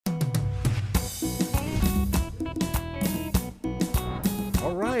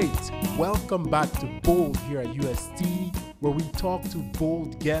right, welcome back to Bold here at UST, where we talk to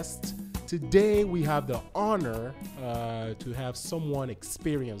bold guests. Today we have the honor to have someone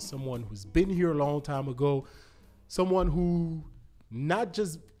experienced, someone who's been here a long time ago, someone who not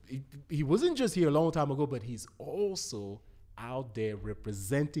just, he wasn't just here a long time ago, but he's also out there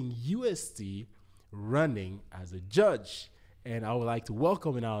representing UST, running as a judge. And I would like to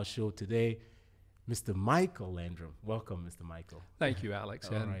welcome in our show today Mr. Michael Landrum. Welcome, Mr. Michael. Thank you, Alex.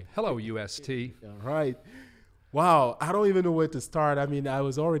 All and right. Hello, UST. All right. Wow. I don't even know where to start. I mean, I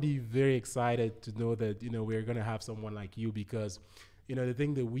was already very excited to know that, we're going to have someone like you because, the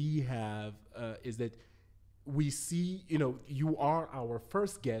thing that we have is that we see, you are our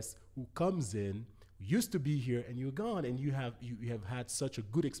first guest who comes in, used to be here, and you're gone, and you have had such a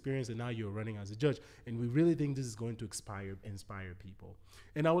good experience, and now you're running as a judge, and we really think this is going to inspire people.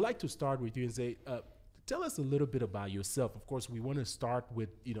 And I would like to start with you and say, tell us a little bit about yourself. Of course, we want to start with,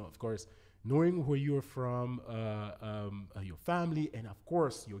 of course, knowing where you're from, your family, and of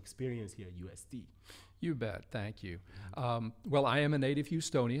course, your experience here at UST. You bet. Thank you. Well, I am a native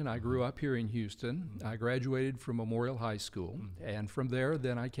Houstonian. I grew up here in Houston. I graduated from Memorial High School, and from there,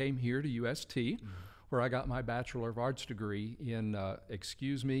 then I came here to UST, where I got my Bachelor of Arts degree in,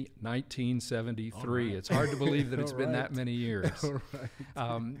 1973. Right. It's hard to believe that it's been Right. that many years.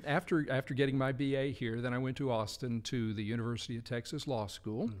 Right. After getting my BA here, then I went to Austin to the University of Texas Law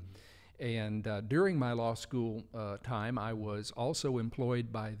School. And during my law school time, I was also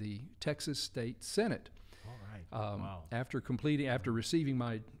employed by the Texas State Senate. All right. Wow. After receiving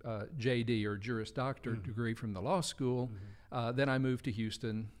my JD or Juris Doctor degree from the law school, then I moved to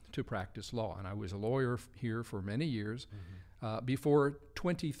Houston to practice law. And I was a lawyer here for many years before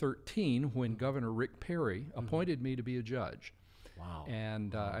 2013, when Governor Rick Perry appointed me to be a judge. Wow.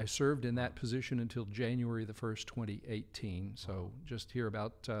 And I served in that position until January the 1st, 2018. So just here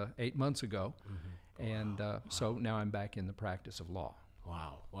about 8 months ago. And so now I'm back in the practice of law.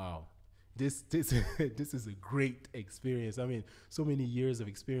 Wow. Wow. This is a great experience. I mean, so many years of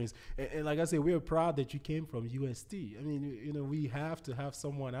experience. And like I said, we're proud that you came from UST. I mean, we have to have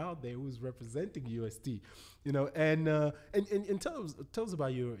someone out there who's representing UST, and tell us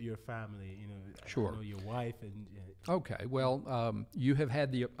about your family, Sure. your wife and Okay, well, you have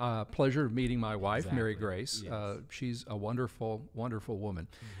had the pleasure of meeting my wife, Exactly. Mary Grace. Yes. She's a wonderful, wonderful woman.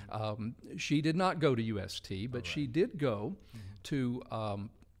 She did not go to UST, but she did go to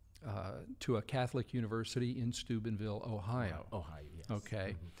a Catholic university in Steubenville, Ohio. Ohio, yes.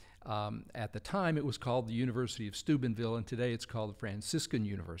 Okay. At the time, it was called the University of Steubenville, and today it's called the Franciscan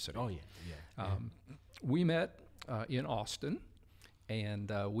University. Oh, yeah. We met in Austin,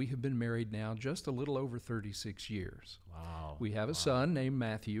 and we have been married now just a little over 36 years. Wow. We have a son named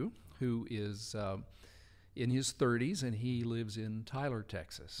Matthew, who is in his 30s, and he lives in Tyler,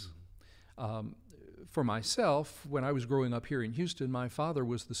 Texas. For myself, when I was growing up here in Houston, my father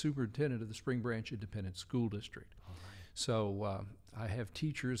was the superintendent of the Spring Branch Independent School District. All right. So I have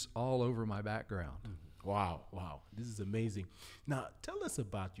teachers all over my background. Wow. This is amazing. Now, tell us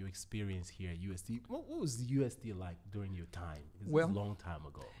about your experience here at UST. What was UST like during your time? This is a long time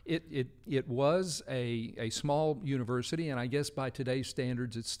ago. It was a small university, and I guess by today's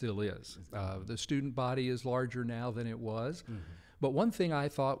standards, it still is. The student body is larger now than it was. But one thing I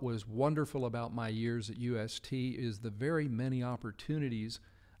thought was wonderful about my years at UST is the very many opportunities,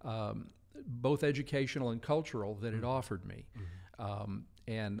 both educational and cultural, that it offered me.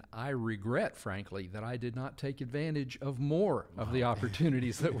 And I regret, frankly, that I did not take advantage of more of the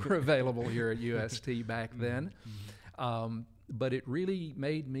opportunities that were available here at UST back then. But it really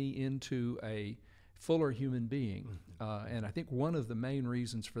made me into a fuller human being. And I think one of the main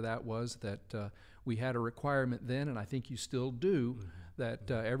reasons for that was that we had a requirement then, and I think you still do, that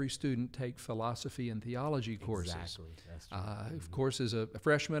every student take philosophy and theology courses. Exactly. That's true. Of course, as a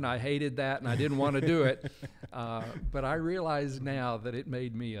freshman, I hated that, and I didn't want to do it. But I realize now that it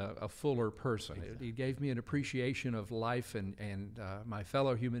made me a fuller person. Exactly. It gave me an appreciation of life and my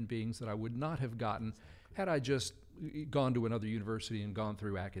fellow human beings that I would not have gotten had I just gone to another university and gone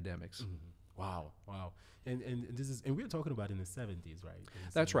through academics. Wow. And we're talking about in the 70s, right?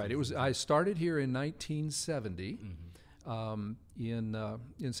 That's right. I started here in 1970, in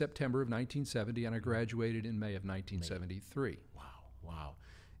September of 1970, and I graduated in May of 1973. Wow.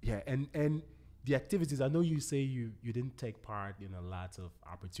 Yeah, and the activities, I know you say you didn't take part in a lot of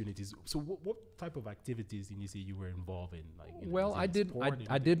opportunities. So what type of activities did you say you were involved in? Like, well, I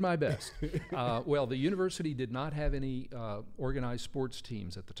did my best. Well, the university did not have any organized sports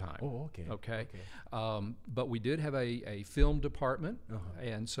teams at the time. Oh, okay. Okay. But we did have a film department,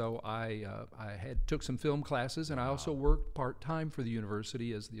 and so I took some film classes, and I also worked part-time for the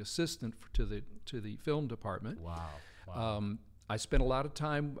university as the assistant to the film department. Wow. I spent a lot of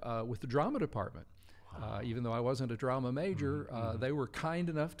time with the drama department. Even though I wasn't a drama major, they were kind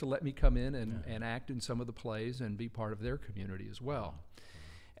enough to let me come in and act in some of the plays and be part of their community as well.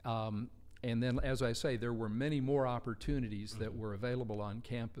 And then, as I say, there were many more opportunities that were available on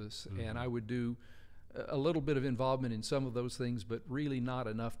campus, and I would do a little bit of involvement in some of those things, but really not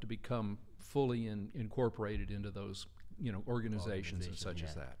enough to become fully incorporated into those, organizations and such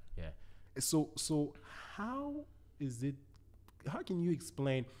as that. Yeah. So how is it? How can you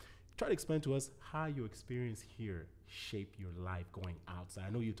try to explain to us how your experience here shaped your life going outside?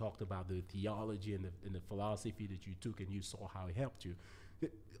 I know you talked about the theology and the philosophy that you took, and you saw how it helped you. The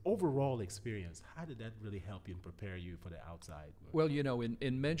overall experience, how did that really help you and prepare you for the outside? Well,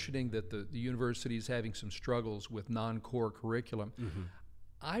 in mentioning that the university is having some struggles with non-core curriculum,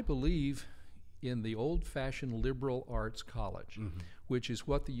 I believe in the old-fashioned liberal arts college, which is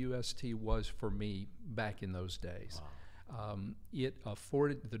what the UST was for me back in those days. Wow.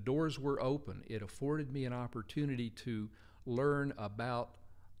 The doors were open. It afforded me an opportunity to learn about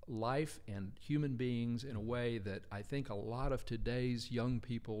life and human beings in a way that I think a lot of today's young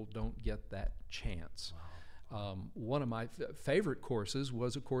people don't get that chance. Wow. One of my favorite courses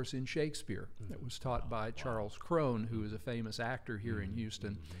was a course in Shakespeare that was taught by Charles Crone, who is a famous actor here in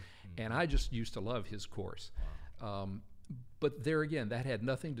Houston, and I just used to love his course. But there again, that had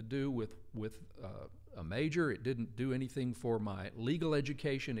nothing to do with a major. It didn't do anything for my legal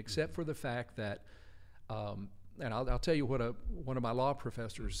education, except for the fact that, and I'll tell you what one of my law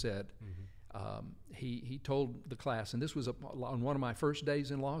professors said. He told the class, and this was on one of my first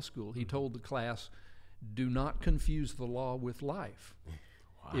days in law school, he told the class, do not confuse the law with life.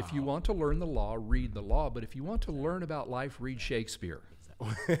 Wow. If you want to learn the law, read the law, but if you want to learn about life, read Shakespeare.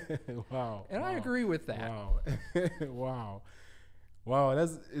 Wow. And I agree with that. Wow. Wow,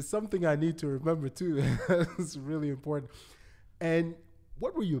 it's something I need to remember too. That's really important. And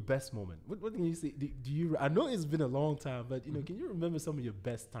what were your best moments? What can you say? Do you? I know it's been a long time, but can you remember some of your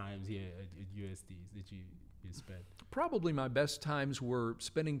best times here at USTs that you spent? Probably my best times were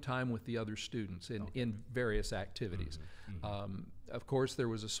spending time with the other students in various activities. Of course, there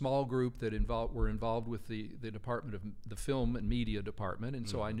was a small group that were involved with the Department of the Film and Media Department, and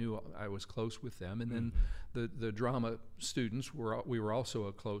so I knew I was close with them. And then the drama students we were also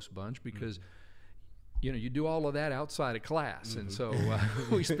a close bunch because you do all of that outside of class, and so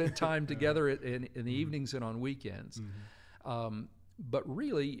we spent time together in the evenings and on weekends. But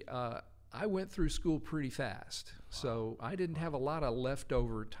really, I went through school pretty fast, so I didn't have a lot of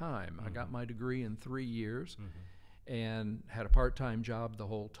leftover time. I got my degree in 3 years and had a part-time job the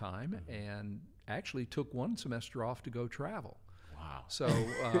whole time, and actually took one semester off to go travel. Wow.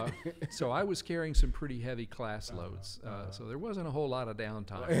 So I was carrying some pretty heavy class loads, so there wasn't a whole lot of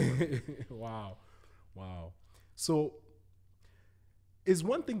downtime. Wow. So is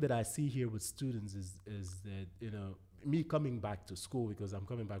one thing that I see here with students is that, me coming back to school, because I'm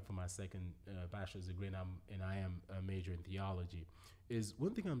coming back for my second bachelor's degree, and I am a major in theology, is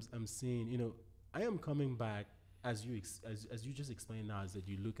one thing I'm seeing, I am coming back, as you just explained now, is that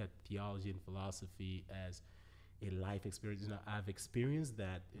you look at theology and philosophy as a life experience. I've experienced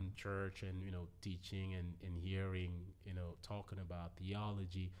that in church and, teaching and hearing, talking about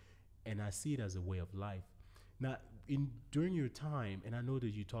theology, and I see it as a way of life. Now, during your time, and I know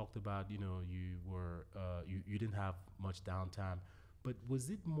that you talked about, you didn't have much downtime, but was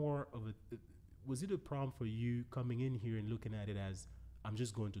it a problem for you coming in here and looking at it as, I'm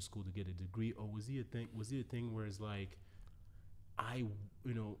just going to school to get a degree, or was it a thing where it's like, I'm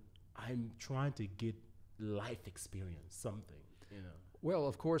trying to get life experience, something, Well,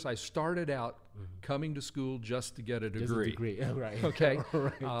 of course, I started out coming to school just to get a degree. Just a degree, right. Okay.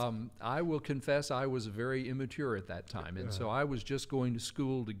 Right. I will confess I was very immature at that time, and so I was just going to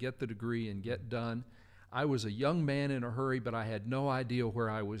school to get the degree and get done. I was a young man in a hurry, but I had no idea where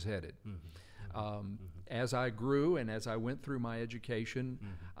I was headed. As I grew and as I went through my education,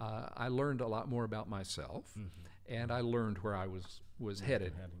 I learned a lot more about myself, and I learned where I was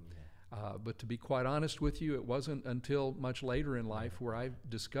headed. But to be quite honest with you, it wasn't until much later in life where I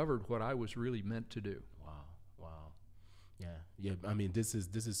discovered what I was really meant to do. Wow. Yeah. I mean, this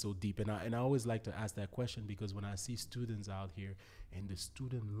is so deep, and I always like to ask that question because when I see students out here and the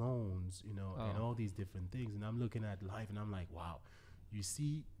student loans, you know, and all these different things, and I'm looking at life, and I'm like, wow, you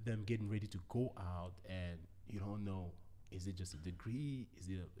see them getting ready to go out, and you don't know, is it just a degree?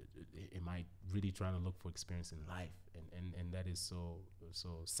 Am I really trying to look for experience in life? And that is so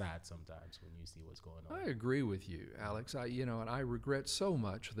sad sometimes when you see what's going on. I agree with you, Alex. And I regret so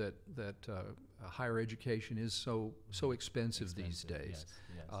much that higher education is so expensive these days.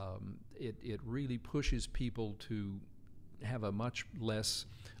 Yes. It really pushes people to have a much less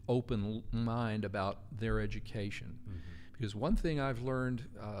open mind about their education. Because one thing I've learned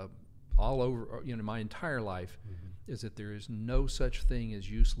all over, my entire life, is that there is no such thing as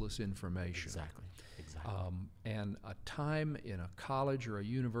useless information. Exactly. And a time in a college or a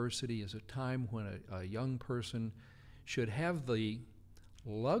university is a time when a young person should have the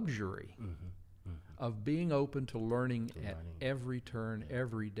luxury of being open to learning at every turn,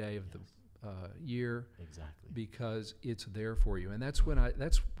 every day of the year. Exactly. Because it's there for you. And that's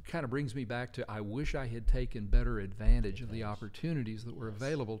kind of brings me back to, I wish I had taken better advantage of the opportunities that were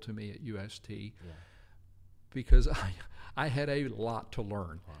available to me at UST, because I had a lot to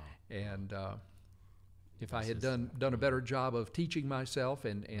learn. Wow. And if I had done a better job of teaching myself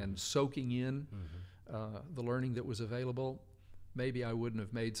and soaking in the learning that was available, maybe I wouldn't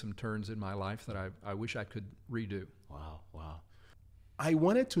have made some turns in my life that I wish I could redo. Wow. I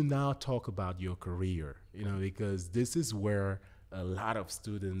wanted to now talk about your career, because this is where a lot of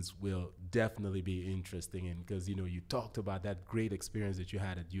students will definitely be interested in, because, you talked about that great experience that you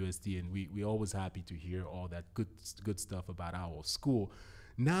had at UST, and we're always happy to hear all that good stuff about our school.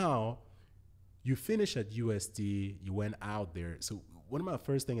 Now, you finished at UST, you went out there. So one of my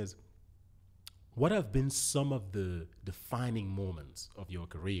first things is, what have been some of the defining moments of your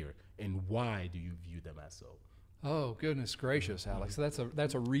career, and why do you view them as so? Oh, goodness gracious, Alex. That's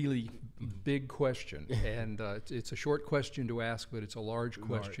a really big question. And it's a short question to ask, but it's a large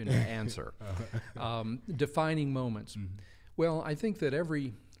question to answer. Defining moments. Well, I think that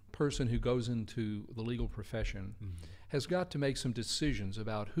every person who goes into the legal profession has got to make some decisions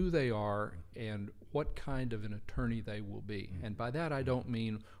about who they are and what kind of an attorney they will be. And by that I don't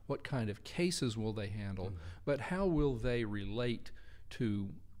mean what kind of cases will they handle, but how will they relate to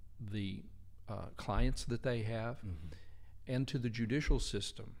the clients that they have and to the judicial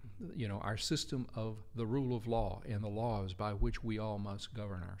system, our system of the rule of law and the laws by which we all must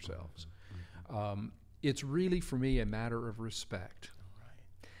govern ourselves. It's really, for me, a matter of respect.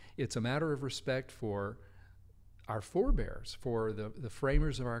 It's a matter of respect for our forebears, for the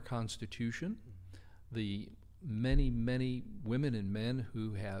framers of our Constitution, the many, many women and men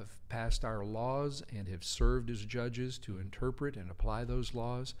who have passed our laws and have served as judges to interpret and apply those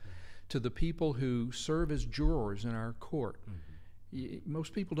laws, to the people who serve as jurors in our court.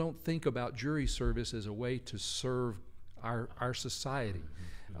 Most people don't think about jury service as a way to serve our society,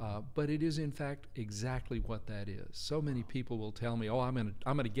 but it is in fact exactly what that is. So many people will tell me, "Oh, I'm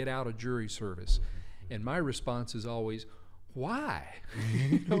going to get out of jury service," and my response is always, "Why?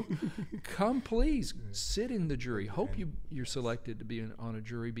 Come, please, sit in the jury. Hope you're selected to be on a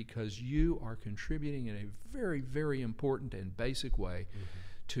jury because you are contributing in a very, very important and basic way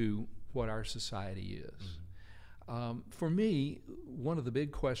to what our society is." For me, one of the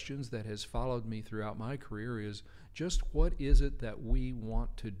big questions that has followed me throughout my career is just what is it that we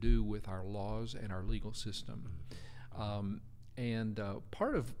want to do with our laws and our legal system? One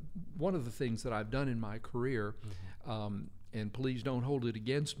of the things that I've done in my career, and please don't hold it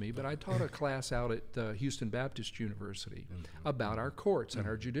against me, but I taught a class out at Houston Baptist University about our courts and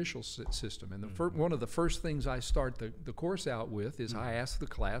our judicial system. And one of the first things I start the course out with is I ask the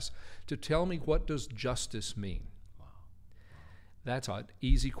class to tell me, what does justice mean? That's an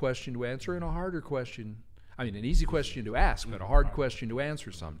easy question to answer and a harder question. I mean, an easy question to ask, but a hard question to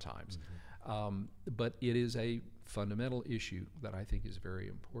answer sometimes. But it is a fundamental issue that I think is very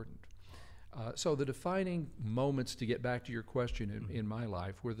important. So the defining moments, to get back to your question, in my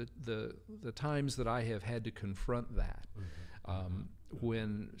life were the times that I have had to confront that.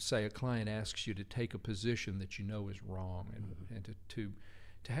 When, say, a client asks you to take a position that you know is wrong, and to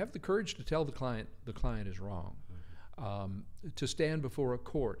have the courage to tell the client is wrong. To stand before a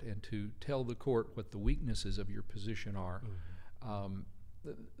court and to tell the court what the weaknesses of your position are.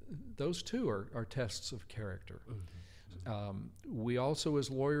 Those two are tests of character. We also, as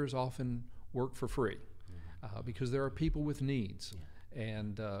lawyers, often work for free because there are people with needs,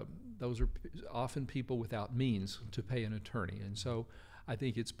 and those are often people without means to pay an attorney. And so I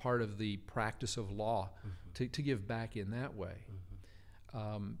think it's part of the practice of law to give back in that way.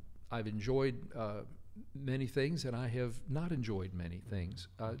 I've enjoyed many things, and I have not enjoyed many things,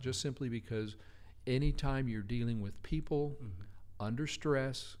 just simply because anytime you're dealing with people under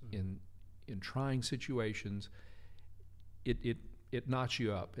stress in trying situations, it knocks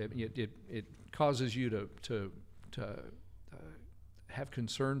you up. It causes you to have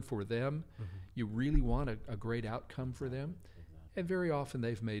concern for them. You really want a great outcome for them, and very often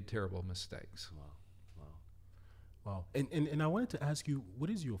they've made terrible mistakes. Wow. And I wanted to ask you, what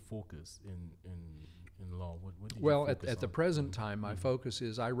is your focus in law? What do you Well, focus at the on? present time, my focus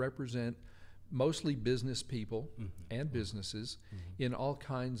is I represent mostly business people and businesses in all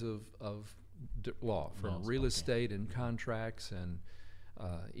kinds of law, from Laws, real okay. estate and contracts, and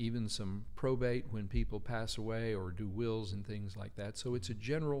even some probate when people pass away or do wills and things like that. So it's a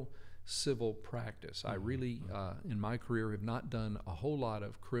general civil practice. I really, in my career, have not done a whole lot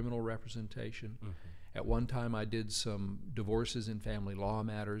of criminal representation. At one time, I did some divorces and family law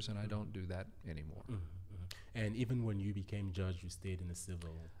matters, and I don't do that anymore. And even when you became judge, you stayed in the civil.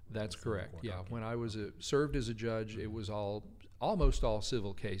 That's civil correct. court. Yeah, Okay. when I was served as a judge, it was almost all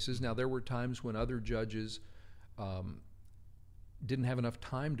civil cases. Now there were times when other judges didn't have enough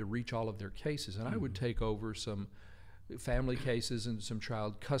time to reach all of their cases, and I would take over some family cases and some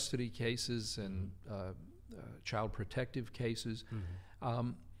child custody cases and child protective cases.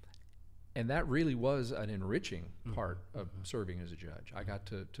 And that really was an enriching part of serving as a judge. I got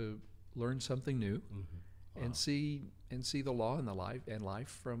to learn something new and see the law and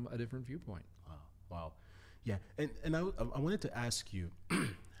life from a different viewpoint. Wow. Yeah. And I wanted to ask you,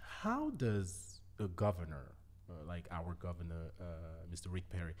 how does a governor, like our governor, Mr. Rick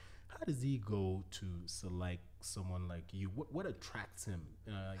Perry, how does he go to select someone like you? What attracts him?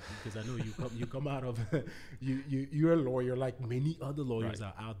 Because I know you come out of you're a lawyer like many other lawyers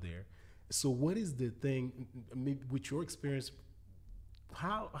are out there. So what is the thing, maybe with your experience,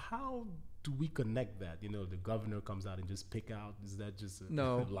 how do we connect that? The governor comes out and just pick out, is that just a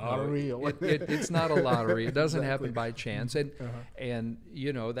lottery? No, or what? it's not a lottery. It doesn't Exactly. happen by chance. And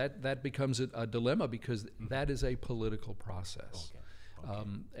that becomes a dilemma, because that is a political process. Okay.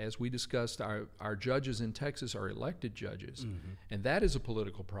 As we discussed, our judges in Texas are elected judges, and that is a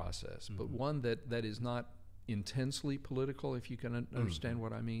political process, but one that is not intensely political, if you can understand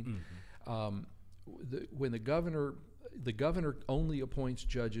what I mean. When the governor only appoints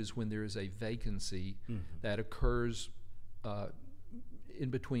judges when there is a vacancy that occurs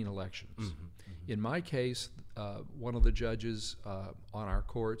in between elections. In my case, one of the judges on our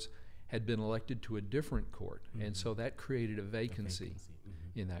courts had been elected to a different court, and so that created a vacancy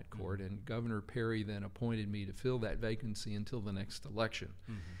in that court, and Governor Perry then appointed me to fill that vacancy until the next election.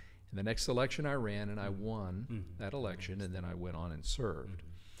 In the next election I ran, and I won that election, and then I went on and served.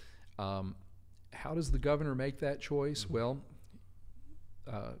 How does the governor make that choice? Well,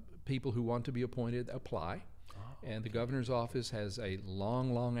 people who want to be appointed apply, and the governor's office has a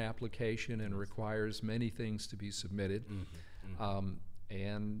long application and requires many things to be submitted.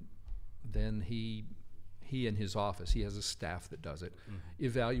 And then he and his office, he has a staff that does it,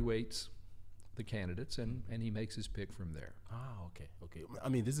 evaluates the candidates, and he makes his pick from there. Okay. I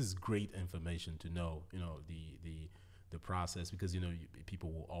mean, this is great information to know, the process, because,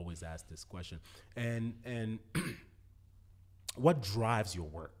 people will always ask this question. And what drives your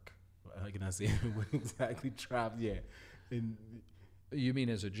work? How can I say what exactly drives? Yeah. And You mean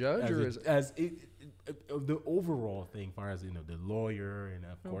as a judge, or the overall thing, as far as the lawyer, and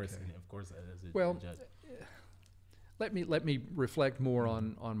of course as a judge. Let me reflect more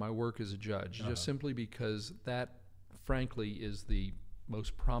on my work as a judge, just simply because that, frankly, is the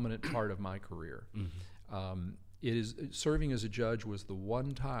most prominent part of my career. It is serving as a judge was the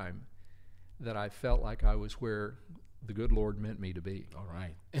one time that I felt like I was where the good Lord meant me to be. All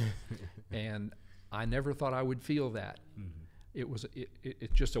right. And I never thought I would feel that.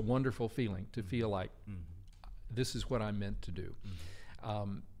 It's just a wonderful feeling to feel like this is what I'm meant to do.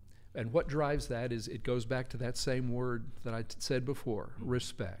 And what drives that is, it goes back to that same word that I said before,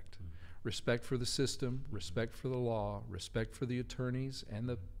 respect. Respect for the system, respect for the law, respect for the attorneys and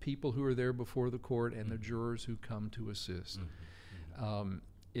the people who are there before the court, and the jurors who come to assist.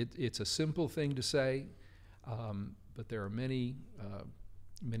 It's a simple thing to say, but there are many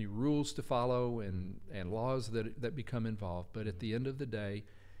rules to follow and laws that become involved. But at the end of the day,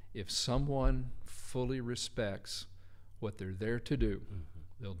 if someone fully respects what they're there to do,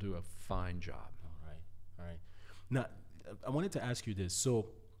 they'll do a fine job. All right. Now, I wanted to ask you this. So,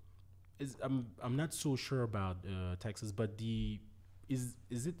 I'm not so sure about Texas, but is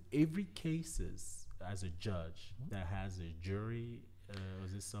it every cases as a judge that has a jury? Or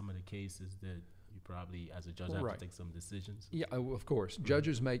is this some of the cases that you probably, as a judge, have to take some decisions? Yeah, of course.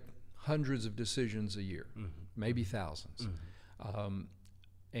 Judges make hundreds of decisions a year, maybe thousands.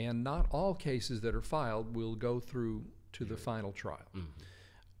 And not all cases that are filed will go through to the final trial.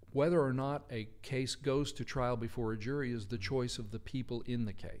 Whether or not a case goes to trial before a jury is the choice of the people in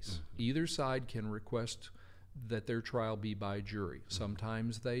the case. Either side can request that their trial be by jury.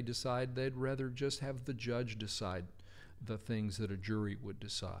 Sometimes they decide they'd rather just have the judge decide the things that a jury would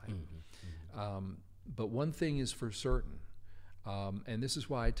decide. But one thing is for certain, and this is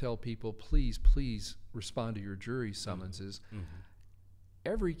why I tell people, please, please respond to your jury summonses.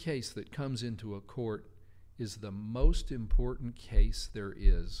 Every case that comes into a court is the most important case there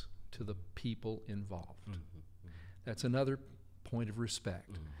is to the people involved. That's another point of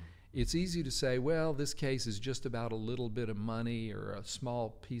respect. It's easy to say, well, this case is just about a little bit of money or a small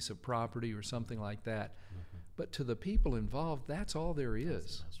piece of property or something like that. But to the people involved, that's all there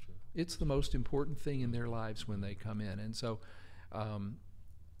is. That's true. It's the most important thing in their lives when they come in. And so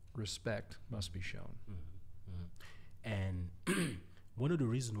respect must be shown. And one of the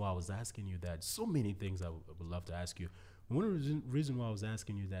reasons why I was asking you that, so many things I would love to ask you. One of the reasons why I was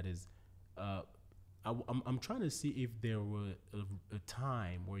asking you that is I'm trying to see if there were a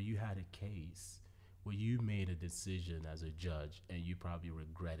time where you had a case where you made a decision as a judge and you probably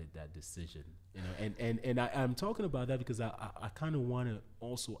regretted that decision, you know. And I'm talking about that because I kind of want to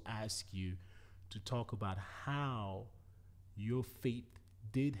also ask you to talk about how your faith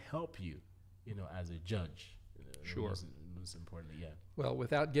did help you, you know, as a judge. Sure. Most importantly, yeah. Well,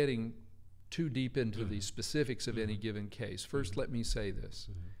 without getting too deep into the specifics of any given case, first let me say this.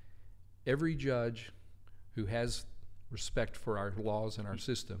 Every judge who has respect for our laws and our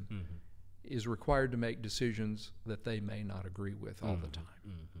system is required to make decisions that they may not agree with all the time.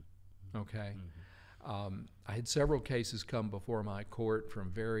 Okay? I had several cases come before my court from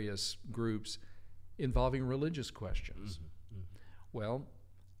various groups involving religious questions. Well,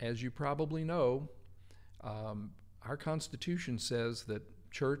 as you probably know, our Constitution says that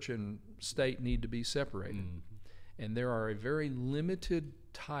church and state need to be separated. And there are a very limited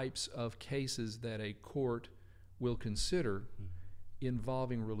types of cases that a court will consider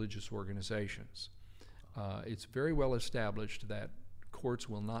involving religious organizations. It's very well established that courts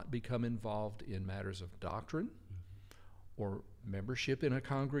will not become involved in matters of doctrine or membership in a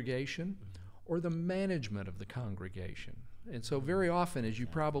congregation or the management of the congregation. And so very often, as you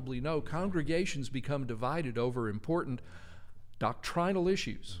probably know, congregations become divided over important doctrinal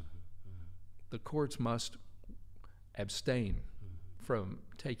issues. The courts must abstain from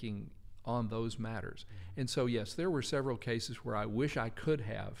taking on those matters. And so, yes, there were several cases where I wish I could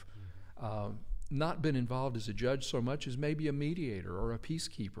have not been involved as a judge so much as maybe a mediator or a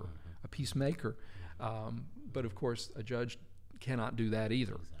peacekeeper, a peacemaker. But of course, a judge cannot do that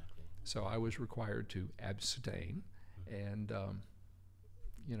either. So I was required to abstain and,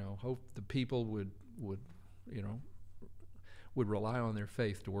 you know, hope the people would rely on their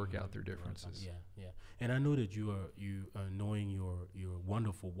faith to work out their differences. Yeah. And I know that you are knowing your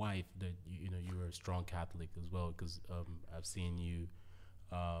wonderful wife, that you know you are a strong Catholic as well, because I've seen you,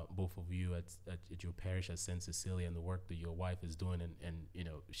 both of you at your parish at St. Cecilia, and the work that your wife is doing, and you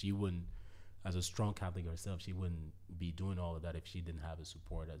know she wouldn't, as a strong Catholic herself, she wouldn't be doing all of that if she didn't have a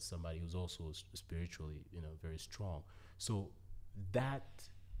support as somebody who's also spiritually, you know, very strong. So that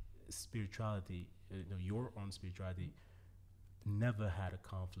spirituality, you know, your own spirituality, never had a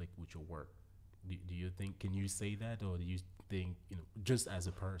conflict with your work. Do you think, can you say that, or do you think, you know, just as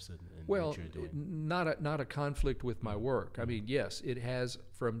a person and what you're doing? Not a conflict with my work. I mean, yes, it has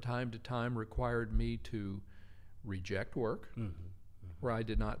from time to time required me to reject work where I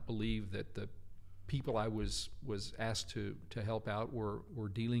did not believe that the people I was asked to help out were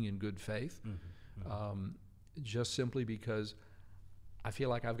dealing in good faith, just simply because I feel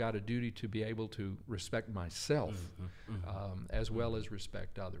like I've got a duty to be able to respect myself as well as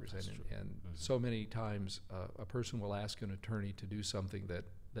respect others. And so many times a person will ask an attorney to do something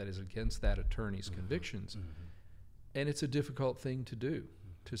that is against that attorney's convictions. And it's a difficult thing to do,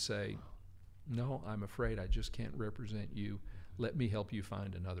 to say, no, I'm afraid I just can't represent you. Let me help you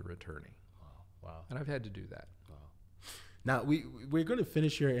find another attorney. Wow. And I've had to do that. Wow. Now we're going to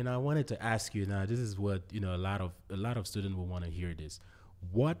finish here, and I wanted to ask you. Now, this is what, you know, a lot of students will want to hear this.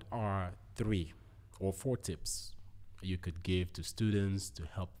 What are 3 or 4 tips you could give to students to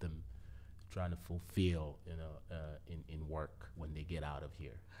help them trying to fulfill, you know, in work when they get out of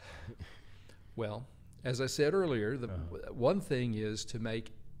here? Well, as I said earlier, the one thing is to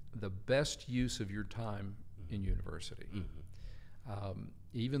make the best use of your time in university.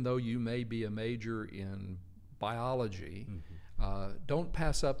 Even though you may be a major in biology, Don't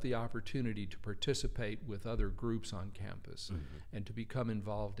pass up the opportunity to participate with other groups on campus and to become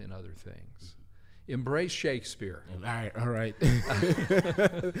involved in other things. Embrace Shakespeare. All right.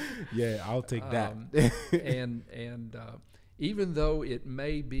 Yeah, I'll take that. And even though it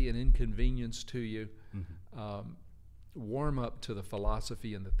may be an inconvenience to you, warm up to the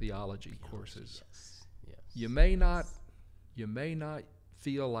philosophy and the theology courses. Yes. You may not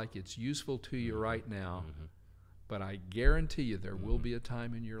feel like it's useful to you right now, but I guarantee you there will be a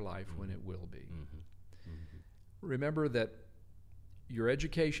time in your life when it will be. Remember that your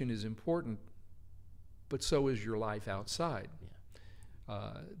education is important, but so is your life outside.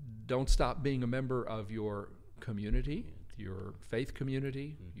 Don't stop being a member of your community, your faith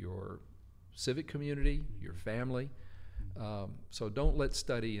community, your civic community, your family. So don't let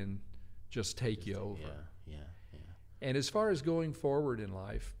studying just take you over. And as far as going forward in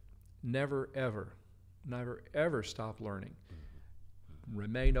life, never, ever stop learning.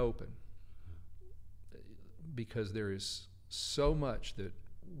 Remain open, because there is so much that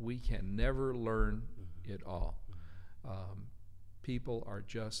we can never learn it all. People are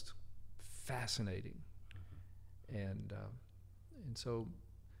just fascinating. And so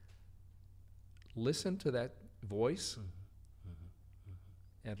listen to that voice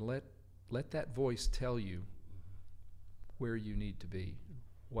and let that voice tell you where you need to be,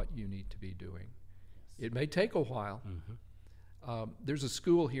 what you need to be doing. It may take a while. There's a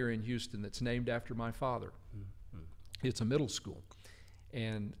school here in Houston that's named after my father. It's a middle school.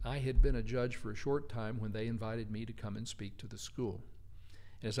 And I had been a judge for a short time when they invited me to come and speak to the school.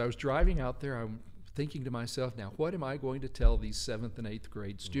 As I was driving out there, I'm thinking to myself, now what am I going to tell these 7th and 8th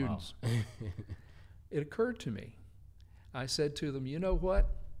grade students? Wow. It occurred to me. I said to them, you know what?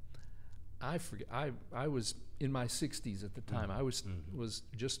 I was in my 60s at the time. I was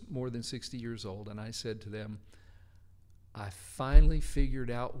just more than 60 years old, and I said to them, I finally figured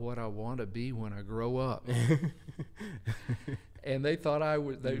out what I want to be when I grow up. And they thought I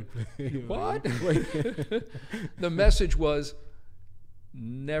would, what? The message was,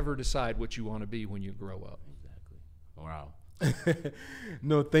 never decide what you want to be when you grow up. Exactly. Wow.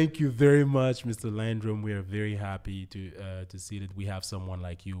 No, thank you very much, Mr. Landrum. We are very happy to see that we have someone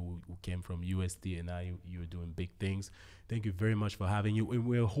like you who came from UST, and now you're doing big things. Thank you very much for having you. And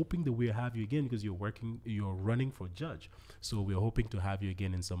we're hoping that we'll have you again, because you're running for judge. So we're hoping to have you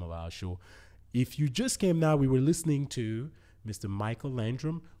again in some of our show. If you just came now, we were listening to Mr. Michael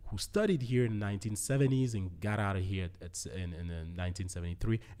Landrum, who studied here in the 1970s and got out of here in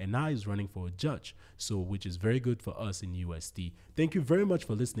 1973, and now he's running for a judge, so which is very good for us in UST. Thank you very much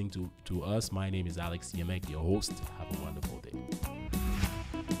for listening to us. My name is Alex Yemeck, your host. Have a wonderful day.